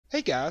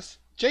Hey guys,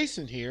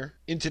 Jason here.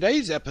 In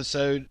today's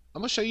episode,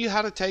 I'm going to show you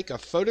how to take a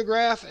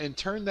photograph and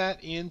turn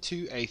that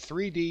into a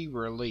 3D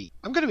relief.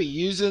 I'm going to be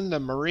using the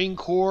Marine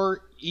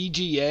Corps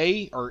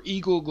EGA or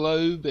Eagle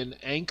Globe and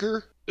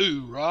Anchor.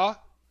 Ooh-rah!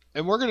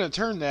 And we're going to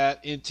turn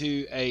that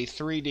into a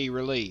 3D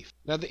relief.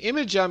 Now the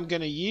image I'm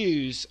going to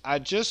use, I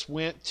just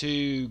went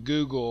to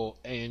Google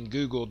and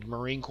Googled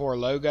Marine Corps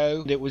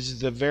logo. It was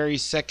the very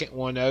second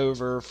one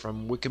over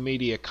from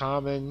Wikimedia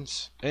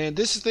Commons. And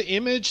this is the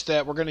image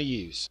that we're going to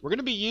use. We're going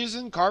to be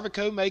using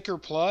Carveco Maker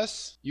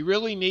Plus. You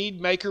really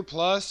need Maker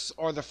Plus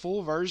or the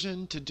full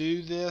version to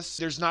do this.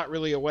 There's not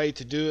really a way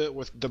to do it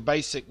with the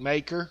basic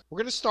Maker. We're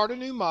going to start a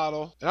new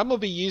model. And I'm going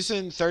to be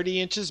using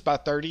 30 inches by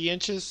 30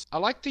 inches. I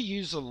like to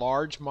use a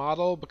large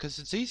model because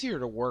it's easier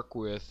to work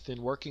with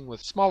than working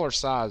with smaller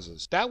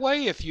sizes. That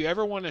way, if you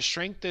ever want to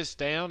shrink this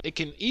down, it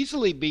can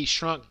easily be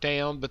shrunk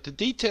down, but the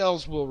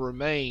details will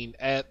remain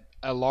at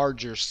a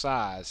larger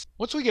size.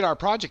 Once we get our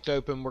project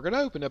open, we're going to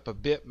open up a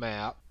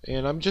bitmap,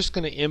 and I'm just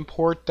going to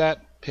import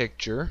that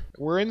picture.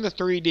 We're in the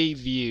 3D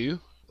view.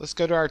 Let's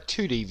go to our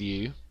 2D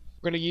view.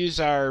 We're going to use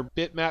our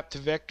bitmap to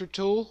vector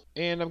tool,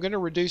 and I'm going to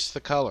reduce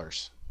the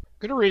colors.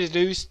 I'm going to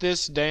reduce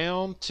this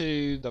down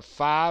to the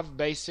 5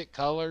 basic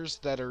colors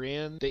that are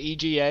in the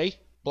EGA: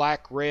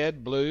 black,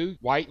 red, blue,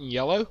 white, and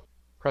yellow.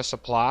 Press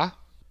apply.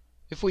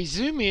 If we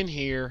zoom in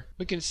here,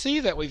 we can see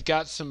that we've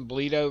got some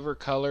bleed over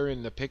color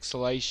in the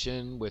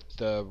pixelation with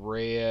the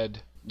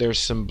red. There's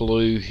some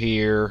blue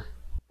here.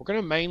 We're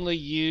going to mainly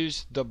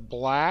use the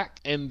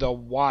black and the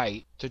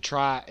white to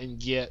try and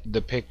get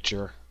the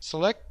picture.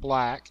 Select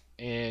black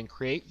and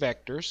create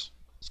vectors.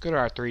 Let's go to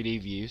our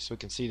 3D view so we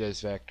can see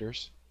those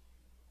vectors.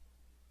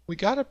 We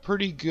got a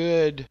pretty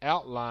good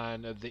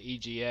outline of the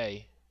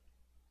EGA.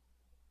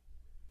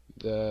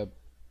 The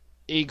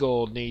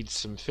eagle needs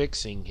some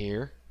fixing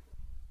here.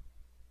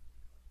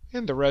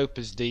 And the rope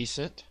is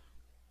decent.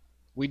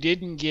 We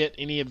didn't get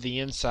any of the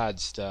inside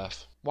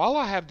stuff. While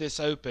I have this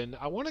open,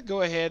 I want to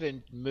go ahead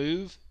and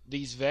move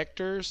these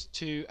vectors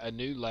to a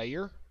new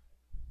layer.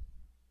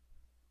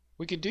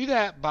 We can do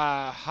that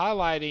by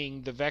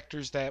highlighting the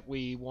vectors that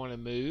we want to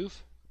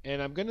move.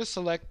 And I'm going to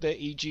select the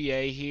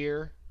EGA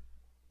here,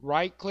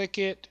 right click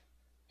it,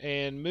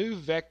 and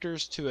move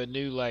vectors to a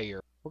new layer.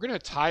 We're going to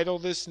title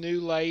this new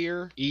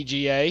layer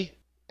EGA.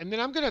 And then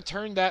I'm going to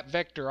turn that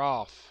vector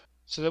off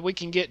so that we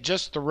can get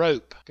just the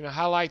rope. I'm going to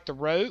highlight the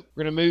rope.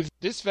 We're going to move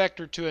this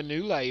vector to a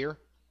new layer,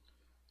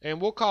 and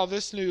we'll call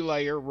this new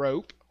layer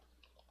rope.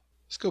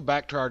 Let's go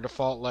back to our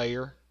default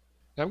layer.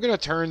 Now I'm going to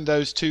turn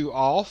those two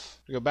off.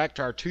 Go back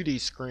to our 2D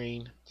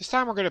screen. This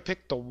time we're going to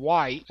pick the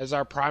white as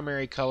our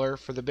primary color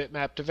for the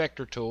bitmap to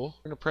vector tool.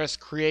 We're going to press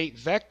create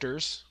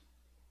vectors.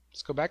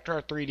 Let's go back to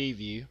our 3D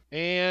view.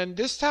 And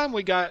this time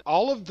we got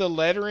all of the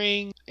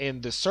lettering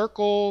and the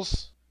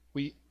circles.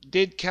 We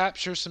did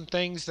capture some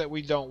things that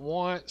we don't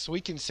want, so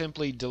we can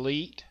simply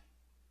delete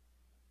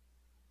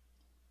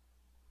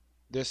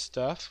this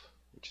stuff.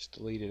 We just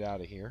delete it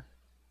out of here.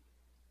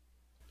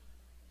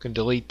 We can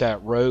delete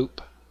that rope.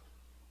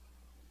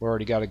 We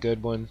already got a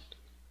good one.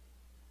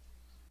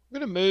 I'm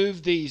going to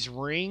move these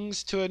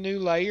rings to a new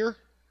layer.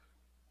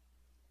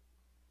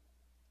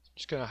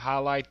 Just going to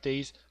highlight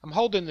these. I'm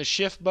holding the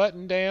shift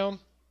button down.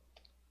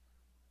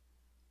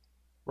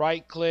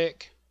 Right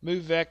click,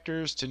 move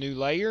vectors to new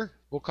layer.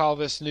 We'll call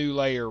this new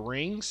layer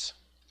rings.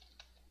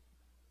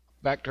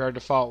 Back to our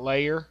default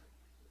layer.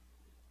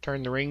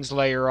 Turn the rings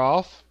layer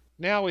off.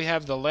 Now we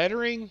have the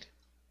lettering.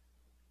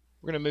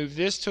 We're going to move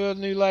this to a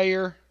new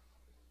layer.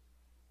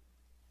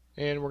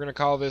 And we're going to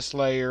call this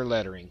layer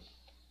lettering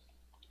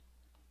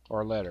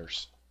or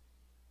letters.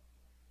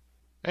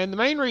 And the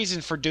main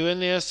reason for doing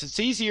this, it's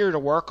easier to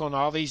work on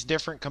all these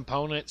different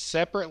components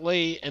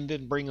separately and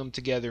then bring them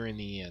together in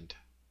the end.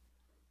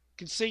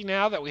 You can see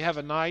now that we have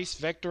a nice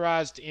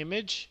vectorized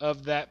image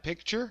of that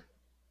picture.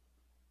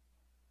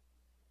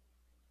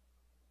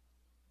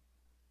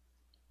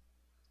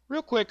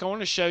 Real quick, I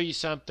want to show you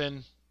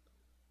something.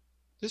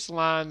 This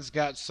line's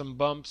got some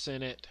bumps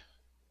in it.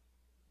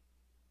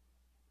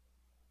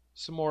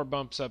 Some more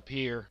bumps up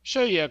here.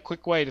 Show you a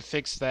quick way to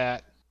fix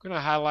that. I'm going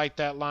to highlight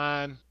that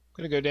line. I'm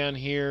going to go down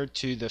here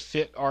to the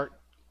Fit Art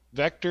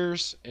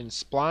Vectors and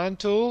Spline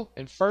tool.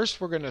 And first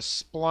we're going to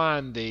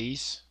spline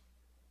these,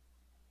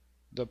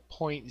 the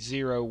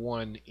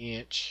 0.01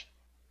 inch.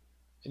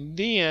 And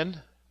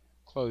then,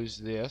 close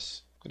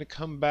this. I'm going to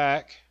come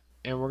back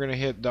and we're going to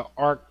hit the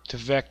Arc to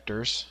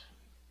Vectors.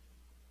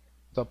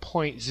 The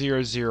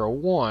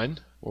 0.001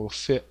 will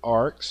fit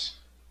arcs.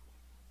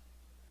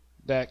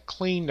 That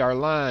cleaned our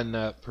line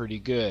up pretty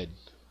good.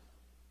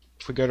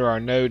 If we go to our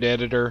node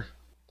editor,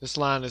 this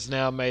line is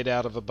now made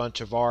out of a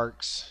bunch of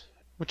arcs,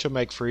 which will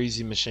make for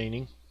easy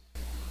machining.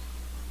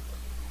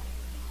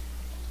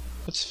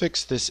 Let's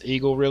fix this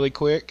eagle really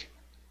quick.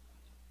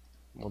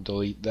 We'll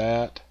delete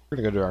that. We're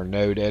going to go to our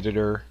node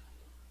editor.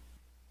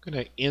 I'm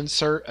going to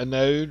insert a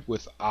node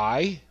with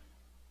I.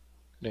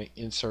 I'm going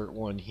to insert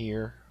one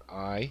here,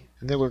 I.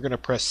 And then we're going to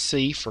press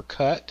C for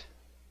cut.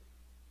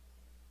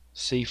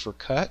 C for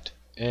cut.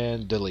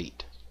 And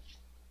delete.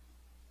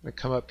 I'm going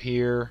to come up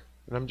here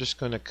And I'm just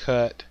going to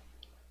cut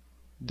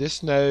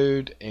this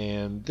node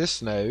and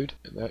this node,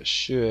 and that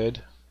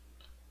should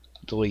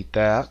delete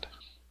that.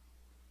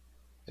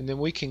 And then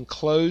we can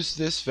close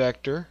this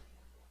vector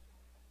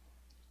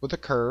with a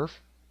curve,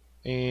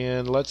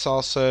 and let's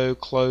also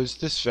close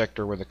this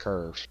vector with a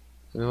curve.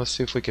 And then let's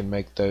see if we can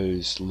make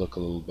those look a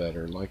little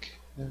better, like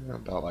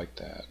about like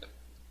that.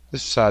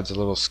 This side's a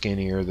little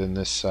skinnier than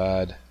this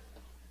side,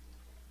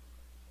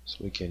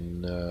 so we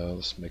can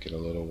let's make it a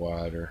little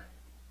wider.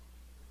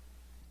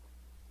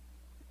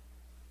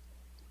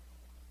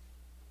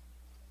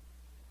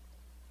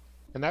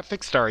 And that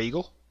fixed our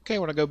eagle. Okay, I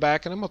want to go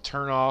back and I'm going to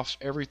turn off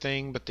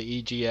everything but the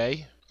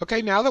EGA.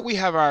 Okay, now that we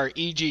have our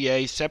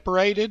EGA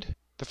separated,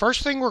 the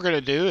first thing we're going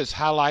to do is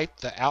highlight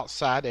the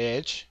outside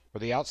edge or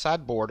the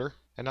outside border.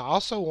 And I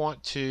also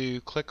want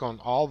to click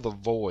on all the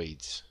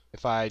voids.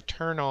 If I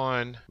turn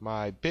on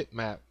my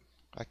bitmap,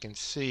 I can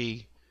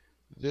see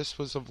this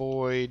was a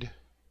void,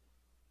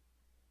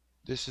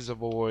 this is a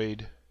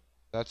void,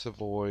 that's a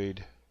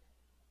void.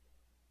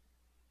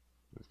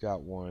 We've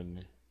got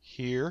one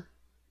here,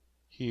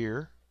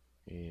 here,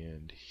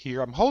 and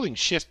here. I'm holding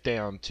shift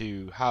down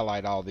to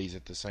highlight all these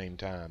at the same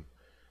time.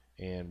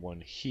 And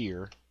one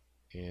here.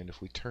 And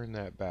if we turn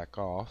that back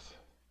off,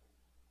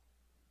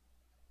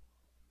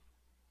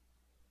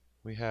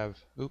 we have,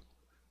 oop,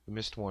 we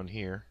missed one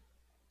here.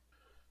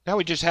 Now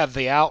we just have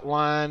the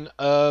outline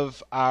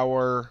of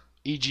our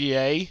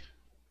EGA.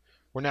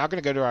 We're now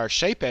going to go to our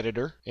shape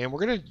editor, and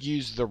we're going to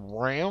use the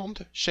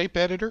round shape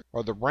editor,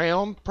 or the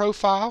round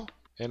profile.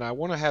 And I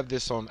want to have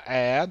this on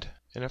add.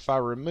 And if I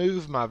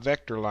remove my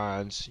vector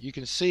lines, you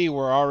can see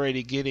we're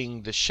already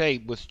getting the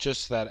shape with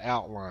just that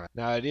outline.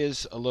 Now it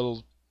is a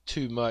little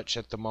too much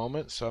at the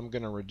moment, so I'm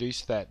going to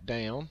reduce that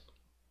down.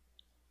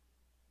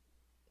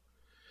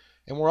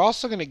 And we're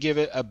also going to give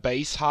it a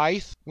base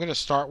height. I'm going to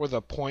start with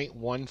a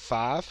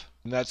 0.15,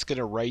 and that's going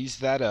to raise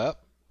that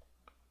up.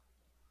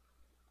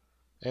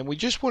 And we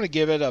just want to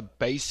give it a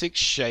basic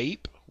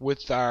shape.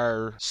 With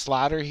our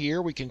slider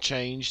here, we can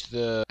change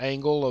the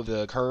angle of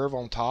the curve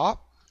on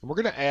top. We're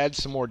going to add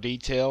some more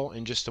detail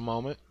in just a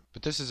moment,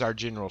 but this is our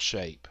general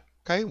shape.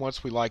 Okay,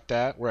 once we like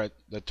that, we're at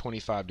the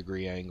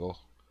 25-degree angle.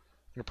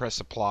 I'm going to press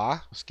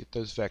apply. Let's get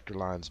those vector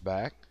lines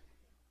back.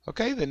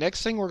 Okay, the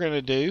next thing we're going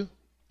to do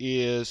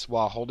is,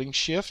 while holding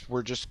shift,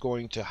 we're just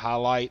going to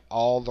highlight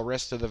all the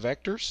rest of the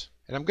vectors.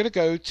 And I'm going to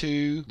go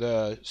to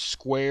the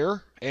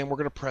square, and we're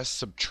going to press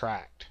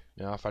subtract.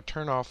 Now if I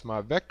turn off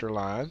my vector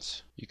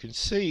lines, you can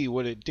see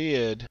what it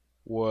did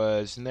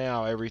was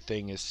now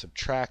everything is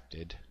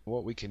subtracted.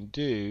 What we can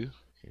do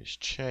is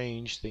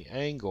change the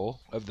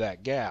angle of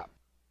that gap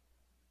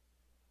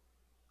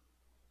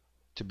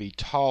to be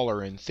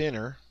taller and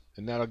thinner,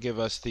 and that'll give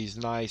us these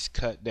nice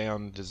cut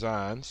down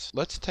designs.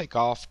 Let's take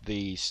off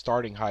the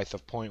starting height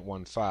of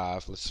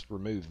 0.15. Let's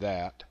remove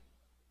that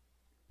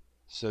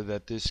so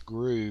that this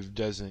groove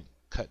doesn't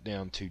cut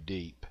down too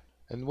deep.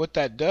 And what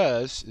that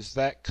does is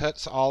that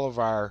cuts all of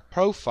our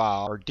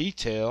profile or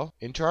detail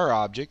into our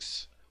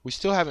objects. We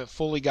still haven't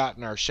fully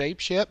gotten our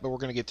shapes yet, but we're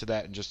going to get to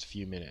that in just a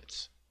few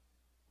minutes.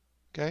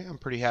 Okay, I'm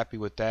pretty happy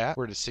with that.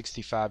 We're at a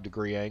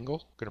 65-degree angle.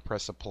 I'm going to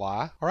press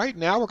apply. All right,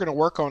 now we're going to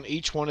work on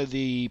each one of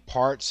the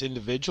parts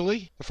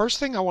individually. The first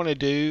thing I want to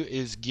do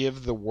is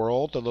give the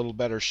world a little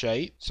better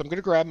shape. So I'm going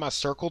to grab my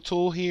circle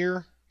tool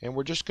here, and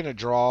we're just going to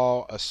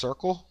draw a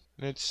circle.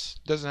 And it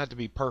doesn't have to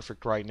be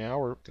perfect right now.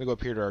 We're going to go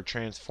up here to our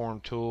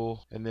transform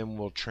tool, and then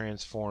we'll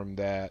transform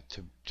that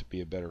to be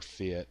a better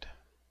fit.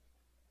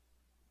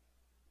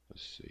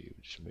 Let's see,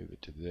 we'll just move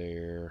it to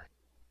there.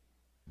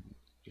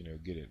 You know,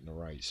 get it in the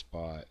right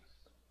spot.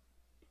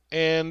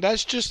 And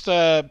that's just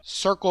a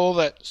circle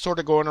that's sort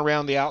of going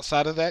around the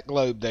outside of that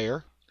globe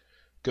there.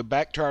 Go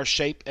back to our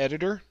shape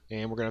editor,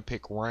 and we're going to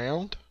pick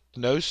round,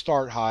 no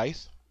start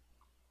height,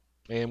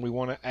 and we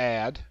want to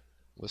add.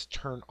 Let's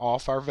turn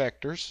off our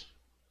vectors.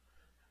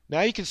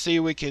 Now you can see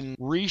we can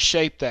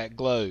reshape that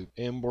globe,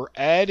 and we're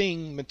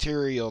adding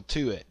material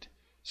to it.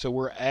 So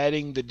we're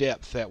adding the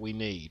depth that we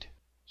need.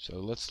 So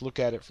let's look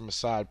at it from a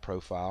side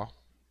profile.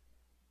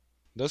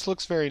 This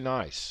looks very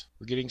nice.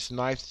 We're getting some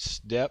nice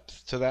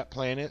depth to that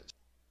planet.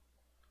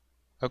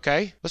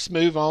 Okay, let's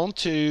move on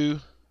to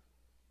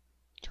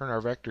turn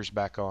our vectors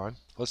back on.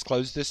 Let's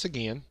close this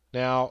again.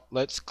 Now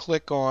let's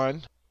click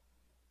on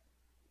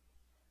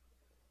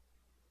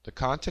the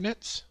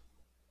continents.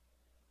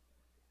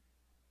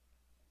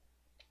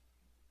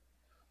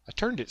 I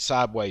turned it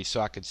sideways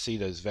so I could see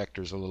those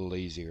vectors a little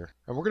easier.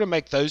 And we're going to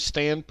make those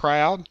stand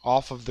proud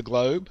off of the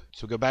globe.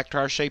 So go back to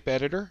our shape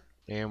editor,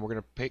 and we're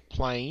going to pick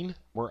plane.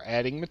 We're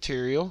adding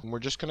material, and we're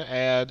just going to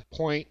add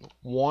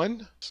 0.1.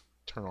 Let's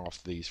turn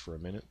off these for a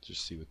minute,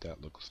 just see what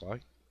that looks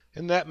like.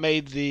 And that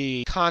made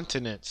the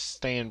continents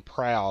stand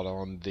proud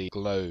on the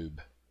globe.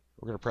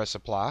 We're going to press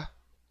apply.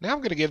 Now I'm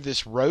going to give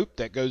this rope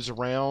that goes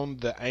around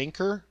the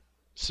anchor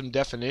some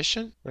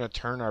definition. We're going to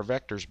turn our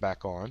vectors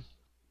back on.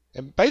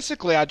 And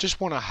basically I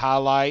just want to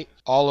highlight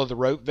all of the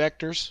rope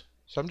vectors.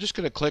 So I'm just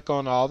going to click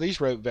on all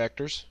these rope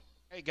vectors.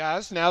 Hey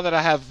guys, now that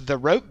I have the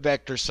rope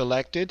vector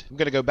selected, I'm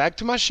going to go back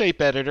to my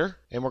shape editor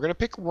and we're going to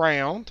pick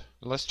round.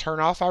 Let's turn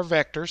off our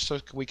vectors so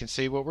we can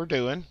see what we're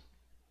doing.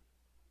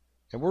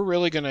 And we're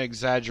really going to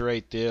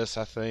exaggerate this,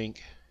 I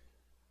think.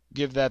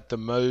 Give that the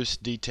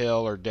most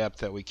detail or depth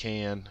that we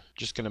can.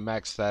 Just going to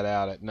max that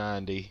out at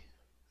 90.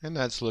 And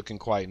that's looking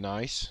quite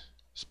nice.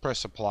 Let's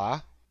press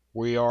apply.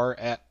 We are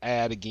at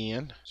add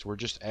again. So we're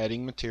just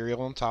adding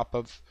material on top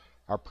of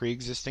our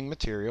pre-existing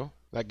material.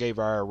 That gave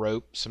our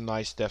rope some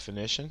nice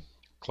definition.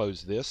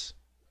 Close this.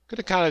 Going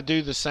to kind of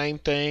do the same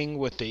thing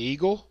with the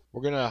eagle.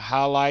 We're going to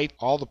highlight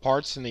all the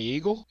parts in the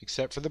eagle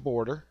except for the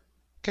border.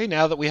 Okay,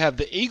 now that we have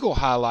the eagle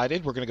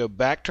highlighted, we're going to go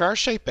back to our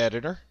shape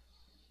editor.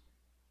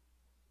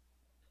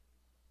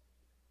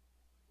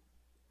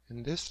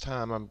 And this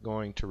time I'm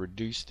going to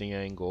reduce the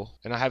angle.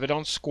 And I have it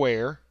on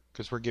square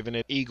because we're giving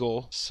it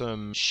eagle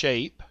some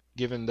shape,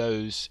 giving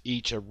those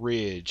each a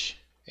ridge.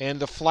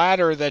 And the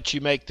flatter that you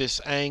make this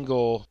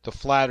angle, the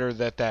flatter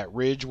that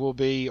ridge will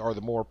be, or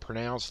the more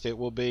pronounced it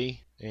will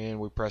be. And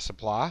we press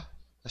apply.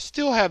 I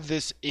still have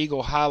this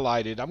eagle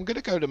highlighted. I'm going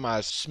to go to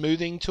my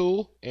smoothing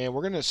tool and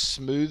we're going to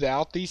smooth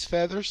out these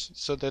feathers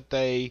so that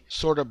they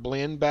sort of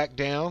blend back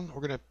down.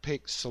 We're going to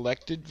pick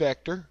selected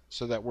vector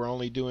so that we're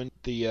only doing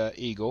the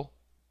eagle.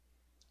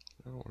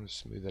 I don't want to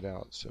smooth it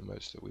out so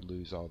much that we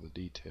lose all the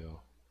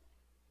detail.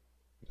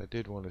 But I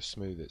did want to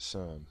smooth it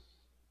some.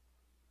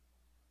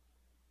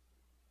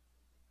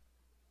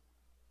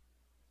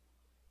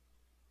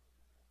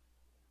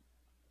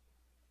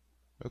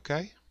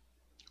 Okay,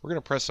 we're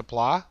going to press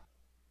apply.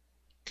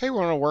 Okay,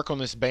 we're going to work on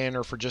this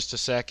banner for just a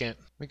second.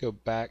 Let me go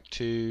back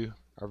to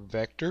our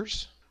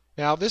vectors.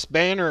 Now this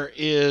banner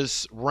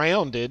is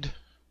rounded,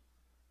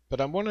 but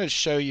I want to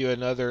show you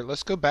another.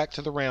 Let's go back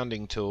to the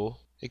rounding tool.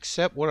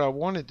 Except what I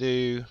want to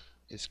do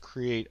is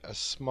create a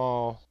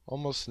small,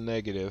 almost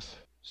negative,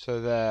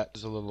 so that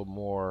is a little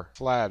more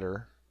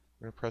flatter.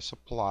 I'm going to press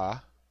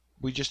apply.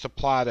 We just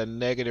applied a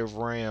negative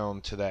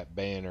round to that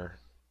banner.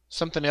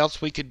 Something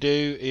else we could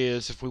do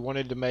is if we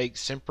wanted to make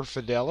Semper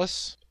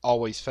Fidelis,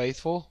 always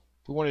faithful,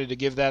 if we wanted to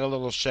give that a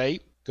little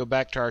shape, go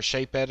back to our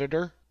shape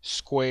editor,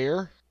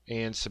 square,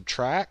 and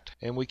subtract,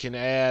 and we can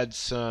add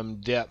some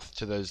depth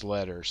to those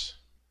letters.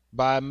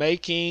 By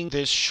making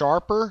this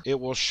sharper, it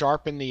will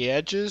sharpen the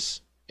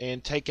edges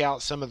and take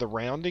out some of the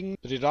rounding,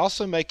 but it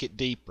also make it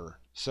deeper.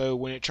 So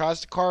when it tries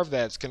to carve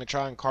that, it's going to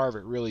try and carve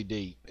it really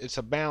deep. It's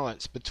a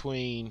balance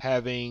between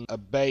having a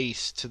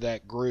base to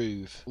that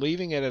groove,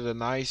 leaving it at a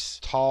nice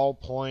tall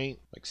point,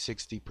 like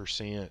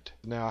 60%.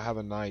 Now I have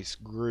a nice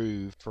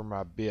groove for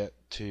my bit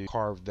to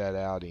carve that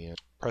out in.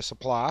 Press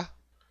apply.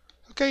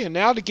 Okay, and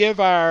now to give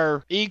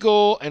our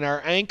eagle and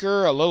our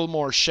anchor a little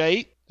more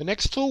shape, the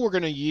next tool we're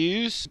going to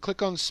use,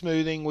 click on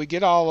smoothing, we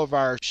get all of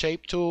our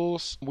shape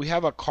tools. We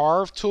have a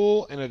carve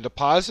tool and a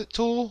deposit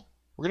tool.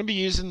 We're going to be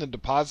using the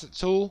deposit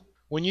tool.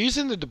 When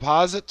using the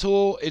deposit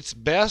tool, it's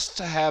best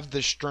to have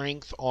the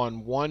strength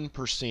on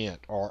 1%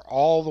 or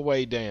all the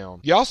way down.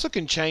 You also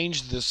can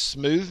change the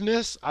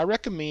smoothness. I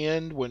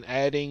recommend when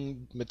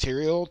adding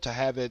material to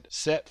have it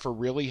set for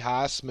really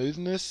high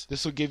smoothness.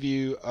 This will give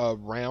you a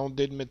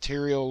rounded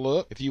material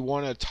look. If you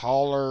want a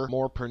taller,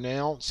 more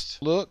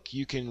pronounced look,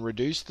 you can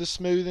reduce the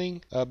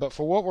smoothing. But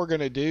for what we're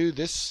going to do,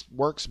 this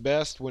works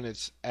best when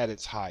it's at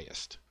its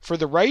highest. For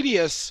the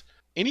radius,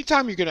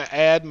 anytime you're going to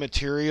add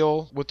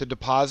material with the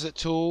deposit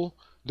tool,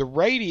 the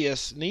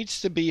radius needs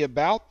to be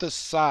about the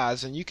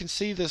size, and you can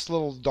see this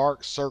little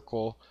dark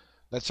circle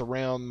that's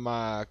around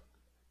my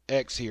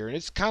X here, and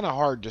it's kind of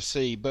hard to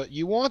see, but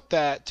you want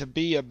that to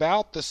be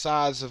about the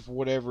size of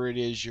whatever it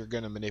is you're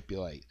going to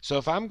manipulate. So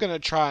if I'm going to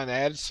try and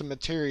add some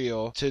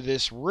material to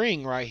this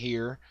ring right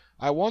here,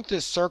 I want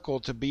this circle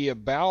to be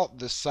about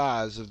the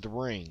size of the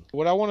ring.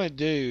 What I want to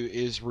do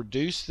is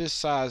reduce this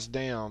size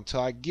down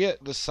till I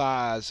get the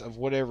size of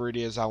whatever it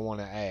is I want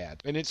to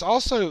add. And it's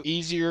also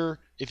easier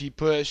if you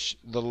push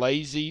the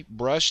lazy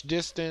brush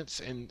distance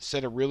and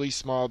set a really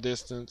small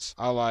distance.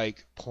 I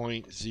like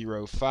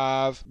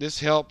 0.05. This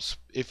helps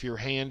if your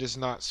hand is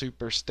not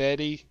super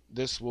steady.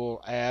 This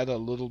will add a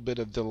little bit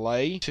of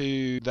delay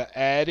to the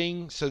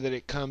adding so that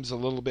it comes a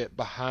little bit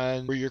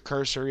behind where your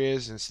cursor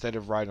is instead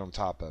of right on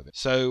top of it.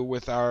 So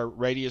with our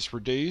radius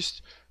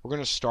reduced, we're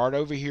going to start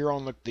over here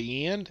on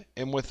the end,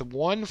 and with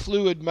one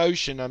fluid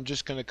motion I'm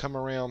just going to come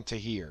around to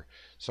here.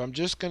 So I'm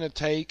just going to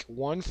take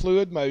one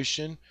fluid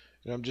motion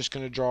and I'm just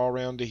going to draw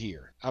around to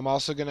here. I'm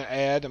also going to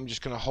add, I'm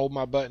just going to hold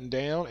my button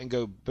down and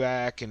go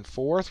back and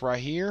forth right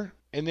here.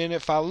 And then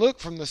if I look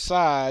from the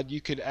side, you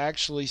could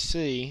actually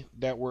see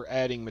that we're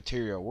adding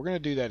material. We're going to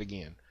do that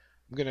again.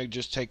 I'm going to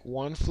just take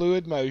one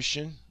fluid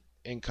motion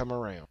and come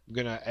around. I'm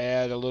going to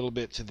add a little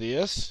bit to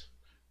this,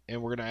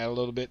 and we're going to add a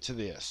little bit to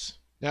this.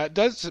 Now it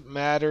doesn't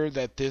matter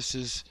that this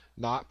is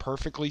not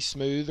perfectly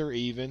smooth or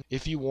even.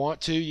 If you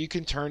want to, you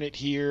can turn it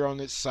here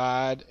on its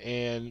side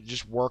and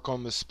just work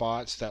on the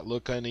spots that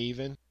look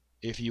uneven.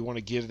 If you want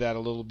to give that a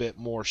little bit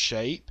more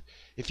shape,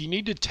 If you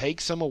need to take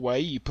some away,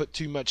 you put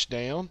too much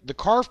down. The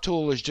carve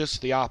tool is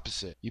just the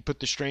opposite. You put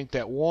the strength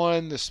at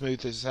 1, the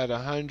smoothness at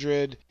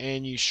 100,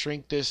 and you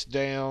shrink this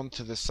down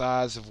to the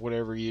size of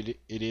whatever it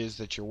is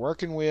that you're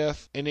working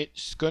with, and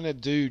it's going to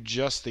do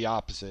just the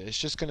opposite. It's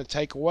just going to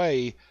take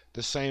away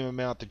the same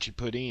amount that you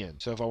put in.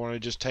 So if I want to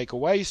just take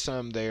away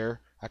some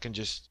there, I can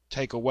just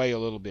take away a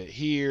little bit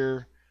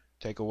here,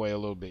 take away a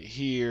little bit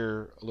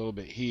here, a little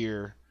bit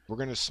here. We're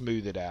going to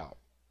smooth it out.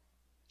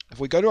 If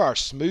we go to our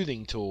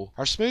smoothing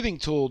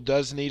tool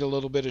does need a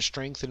little bit of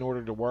strength in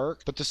order to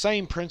work, but the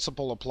same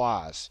principle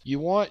applies. You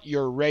want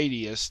your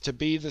radius to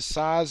be the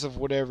size of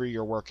whatever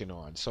you're working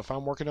on. So if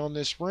I'm working on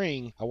this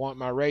ring, I want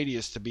my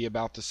radius to be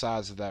about the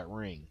size of that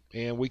ring.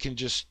 And we can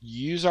just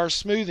use our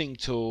smoothing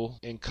tool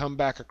and come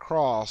back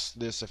across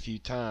this a few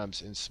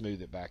times and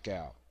smooth it back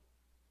out.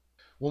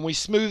 When we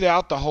smooth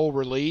out the whole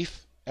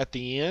relief, at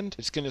the end,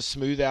 it's going to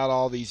smooth out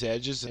all these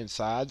edges and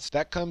sides.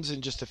 That comes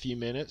in just a few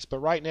minutes, but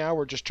right now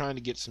we're just trying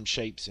to get some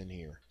shapes in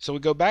here. So we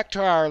go back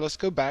to let's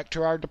go back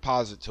to our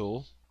deposit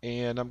tool,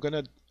 and I'm going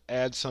to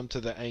add some to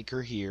the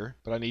anchor here,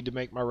 but I need to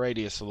make my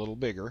radius a little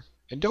bigger.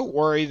 And don't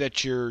worry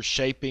that you're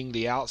shaping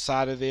the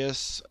outside of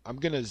this. I'm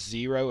going to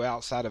zero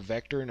outside of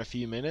vector in a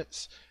few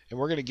minutes, and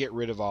we're going to get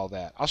rid of all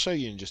that. I'll show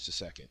you in just a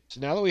second. So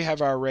now that we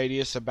have our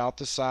radius about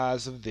the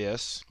size of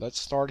this,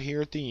 let's start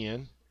here at the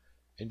end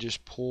and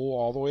just pull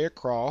all the way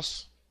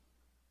across.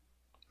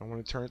 I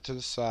want to turn it to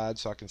the side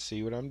so I can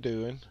see what I'm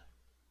doing.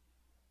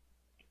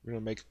 We're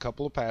going to make a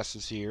couple of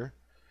passes here.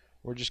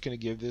 We're just going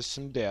to give this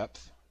some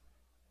depth.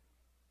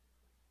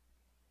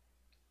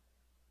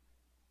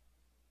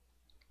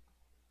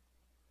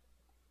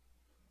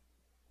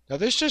 Now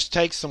this just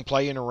takes some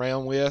playing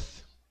around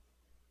with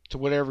to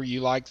whatever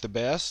you like the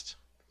best.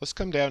 Let's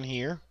come down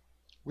here.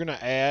 We're going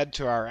to add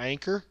to our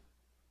anchor.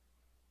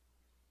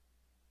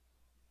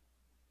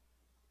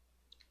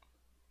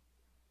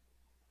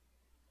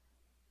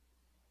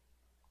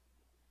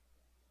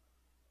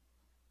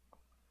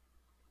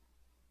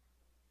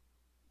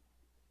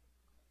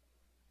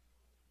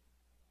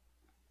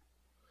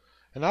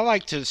 And I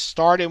like to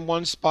start in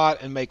one spot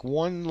and make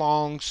one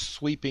long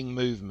sweeping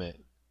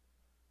movement.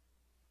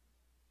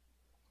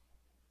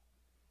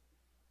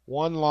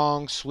 One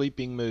long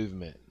sweeping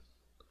movement.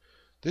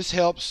 This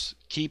helps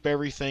keep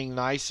everything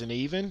nice and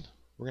even.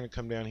 We're going to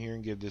come down here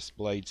and give this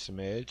blade some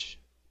edge.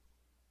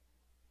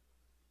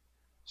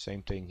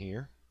 Same thing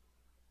here.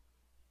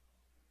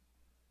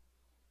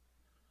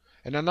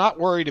 And I'm not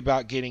worried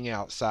about getting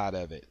outside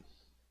of it.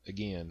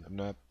 Again, I'm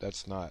not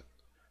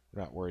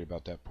worried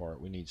about that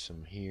part. We need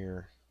some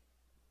here.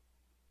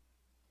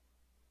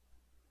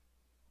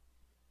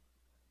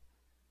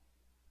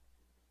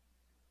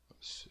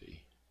 Let's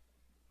see.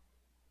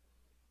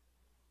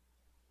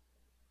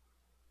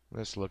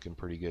 That's looking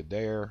pretty good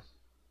there.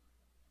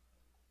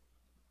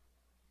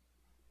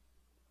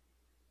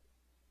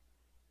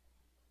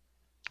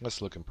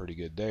 That's looking pretty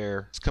good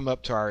there. Let's come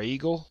up to our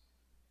eagle.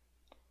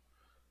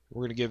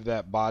 We're going to give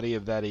that body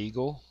of that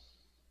eagle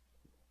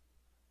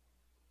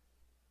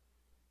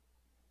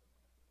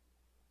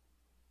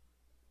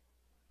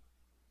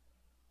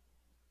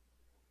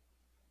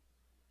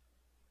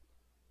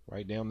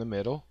right down the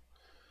middle.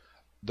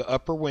 The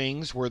upper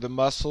wings where the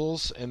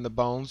muscles and the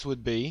bones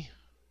would be.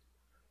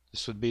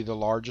 This would be the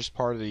largest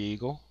part of the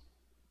eagle.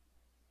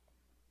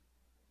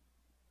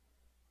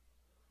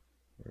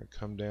 We're going to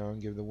come down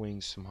and give the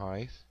wings some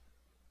height,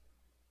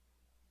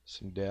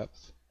 some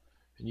depth.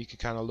 And you can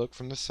kind of look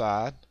from the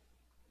side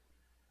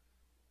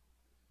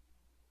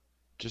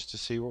just to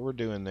see what we're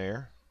doing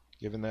there,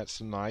 giving that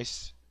some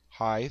nice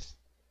height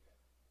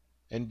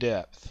and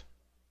depth.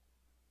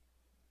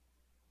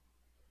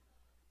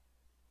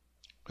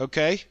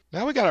 Okay,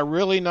 now we got a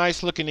really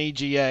nice looking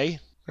EGA.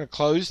 I'm going to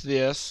close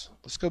this.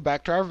 Let's go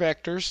back to our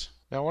vectors.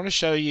 Now I want to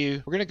show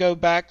you, we're going to go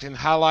back and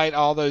highlight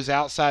all those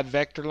outside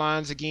vector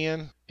lines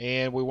again,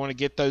 and we want to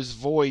get those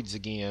voids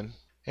again.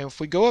 And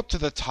if we go up to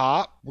the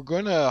top, we're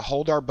going to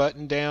hold our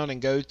button down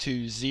and go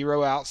to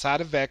 0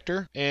 outside of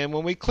vector. And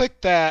when we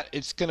click that,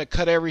 it's going to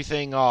cut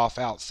everything off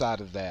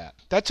outside of that.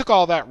 That took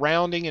all that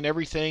rounding and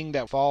everything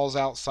that falls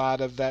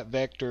outside of that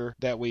vector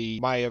that we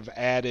might have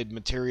added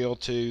material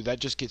to. That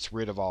just gets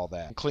rid of all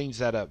that and cleans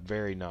that up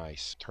very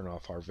nice. Turn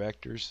off our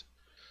vectors.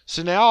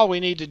 So now all we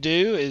need to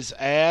do is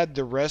add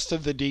the rest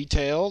of the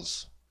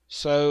details.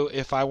 So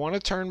if I want to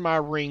turn my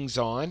rings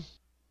on,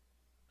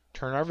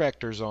 turn our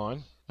vectors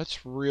on.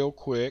 Let's real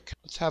quick,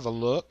 let's have a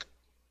look.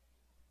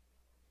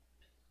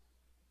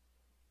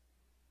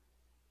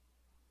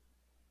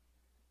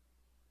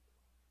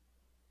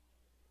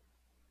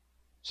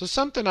 So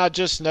something I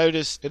just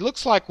noticed, it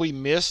looks like we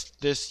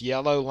missed this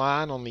yellow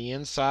line on the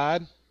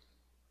inside.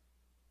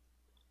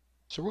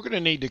 So we're going to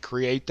need to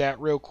create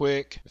that real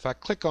quick. If I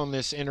click on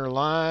this inner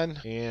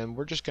line, and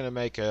we're just going to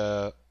make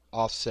a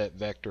offset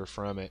vector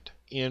from it.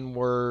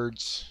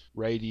 Inwards,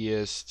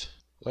 radius,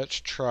 let's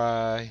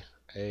try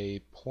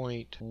a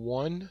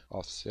 0.1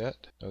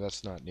 offset. No,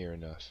 that's not near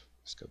enough.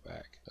 Let's go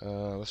back.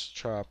 Let's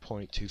try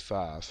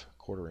 0.25,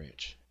 quarter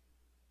inch.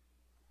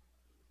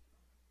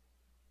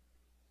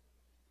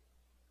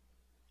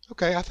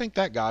 Okay, I think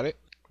that got it.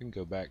 We can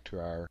go back to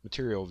our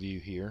material view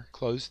here,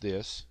 close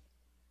this.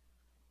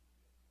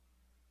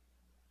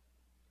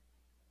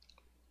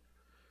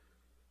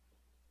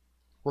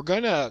 We're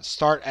going to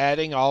start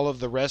adding all of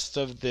the rest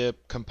of the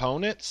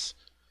components.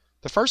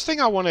 The first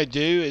thing I want to do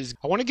is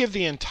I want to give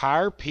the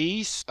entire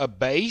piece a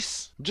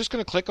base. I'm just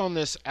going to click on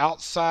this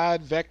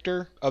outside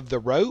vector of the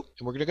rope,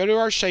 and we're going to go to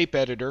our shape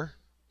editor,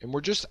 and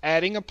we're just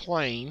adding a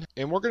plane,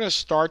 and we're going to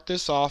start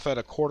this off at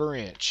 1/4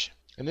 inch.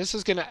 And this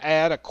is going to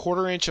add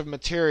 1/4 inch of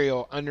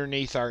material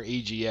underneath our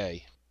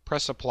EGA.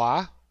 Press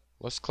apply.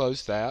 Let's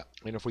close that.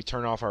 And if we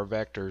turn off our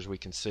vectors, we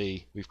can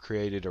see we've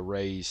created a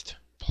raised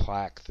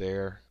plaque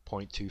there,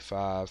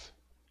 0.25.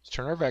 Let's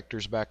turn our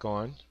vectors back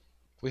on.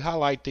 If we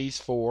highlight these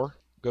four,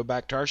 go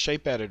back to our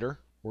shape editor.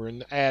 We're in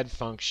the add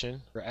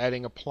function. We're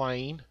adding a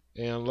plane,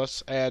 and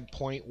let's add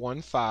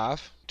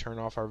 0.15. Turn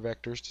off our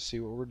vectors to see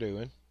what we're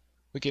doing.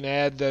 We can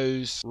add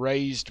those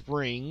raised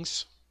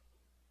rings.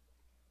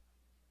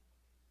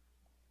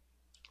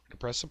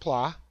 Press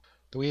apply.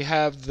 Then we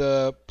have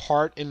the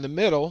part in the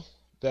middle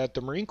that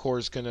the Marine Corps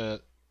is going to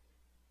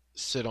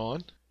sit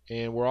on,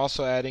 and we're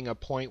also adding a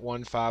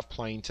 0.15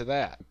 plane to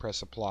that.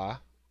 Press apply.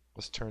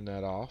 Let's turn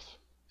that off.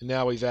 And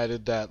now we've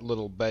added that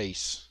little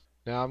base.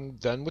 Now I'm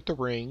done with the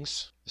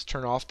rings. Let's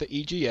turn off the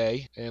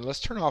EGA, and let's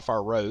turn off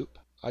our rope.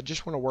 I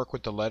just want to work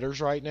with the letters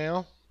right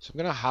now. So I'm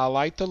going to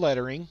highlight the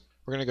lettering.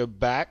 We're going to go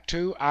back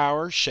to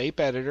our shape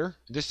editor.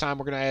 This time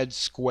we're going to add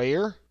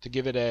square to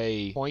give it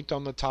a point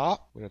on the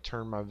top. I'm going to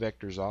turn my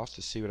vectors off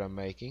to see what I'm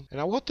making. And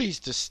I want these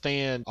to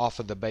stand off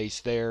of the base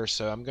there,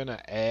 so I'm going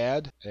to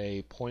add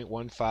a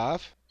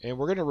 0.15. And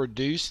we're going to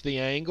reduce the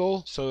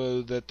angle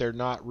so that they're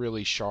not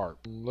really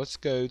sharp. Let's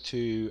go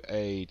to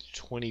a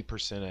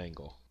 20%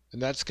 angle.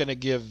 And that's going to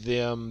give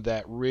them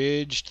that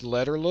ridged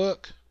letter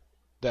look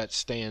that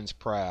stands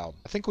proud.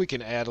 I think we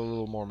can add a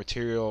little more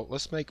material.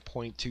 Let's make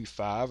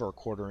 0.25 or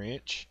 1/4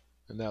 inch,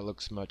 and that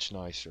looks much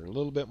nicer. A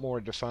little bit more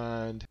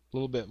defined, a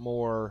little bit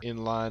more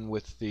in line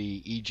with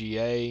the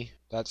EGA.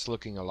 That's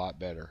looking a lot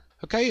better.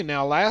 Okay, and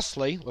now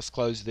lastly, let's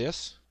close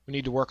this. We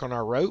need to work on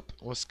our rope.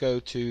 Let's go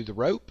to the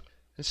rope.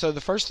 And so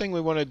the first thing we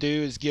want to do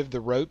is give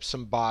the rope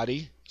some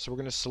body. So we're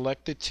going to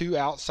select the two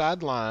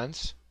outside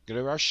lines, go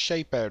to our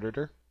shape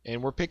editor,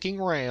 and we're picking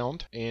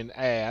round and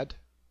add.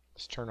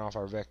 Let's turn off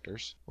our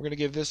vectors. We're going to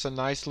give this a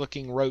nice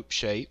looking rope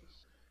shape.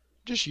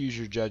 Just use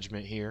your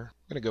judgment here.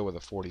 I'm going to go with a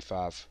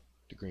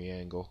 45-degree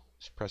angle.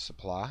 Let's press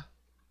apply.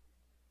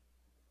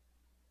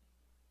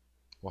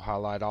 We'll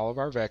highlight all of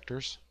our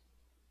vectors.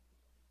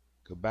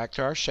 Go back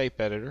to our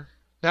shape editor.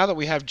 Now that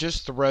we have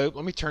just the rope,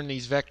 let me turn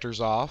these vectors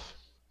off.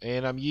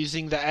 And I'm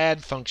using the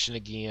add function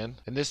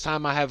again. And this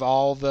time I have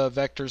all the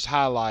vectors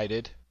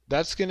highlighted.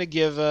 That's going to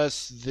give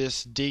us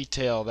this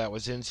detail that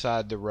was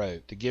inside the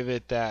rope, to give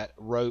it that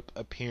rope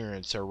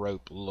appearance or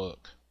rope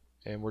look.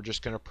 And we're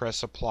just going to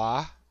press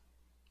apply.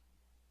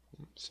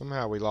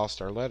 Somehow we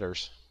lost our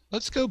letters.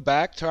 Let's go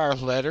back to our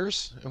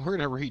letters, and we're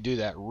going to redo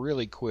that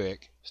really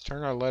quick. Let's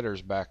turn our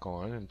letters back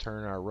on and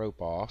turn our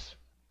rope off.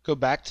 Go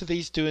back to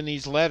doing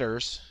these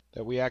letters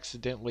that we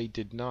accidentally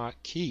did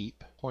not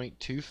keep,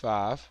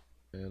 0.25,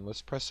 and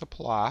let's press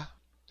apply.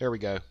 There we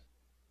go.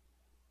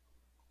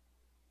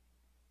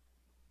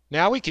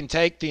 Now we can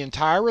take the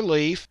entire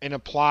relief and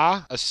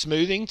apply a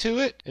smoothing to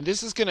it, and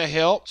this is going to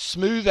help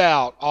smooth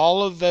out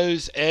all of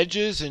those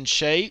edges and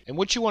shape. And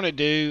what you want to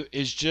do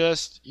is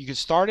you can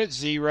start at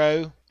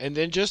 0 and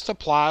then just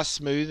apply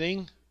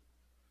smoothing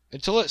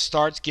until it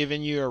starts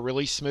giving you a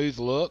really smooth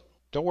look.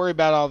 Don't worry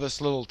about all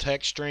this little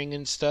texturing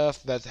and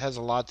stuff. That has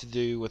a lot to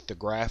do with the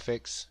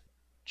graphics.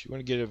 But you want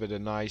to give it a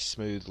nice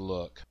smooth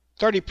look.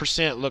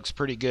 30% looks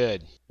pretty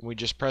good. And we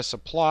just press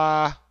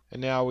apply,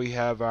 and now we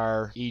have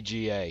our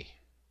EGA.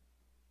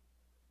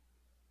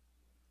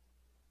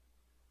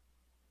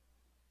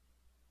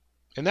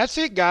 And that's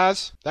it,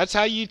 guys. That's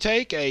how you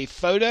take a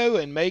photo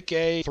and make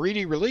a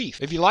 3D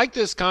relief. If you like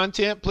this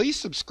content, please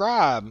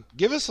subscribe,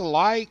 give us a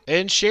like,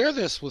 and share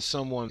this with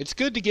someone. It's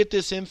good to get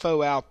this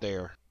info out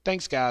there.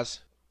 Thanks,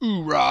 guys.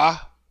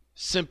 Hoorah!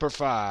 Semper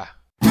Fi.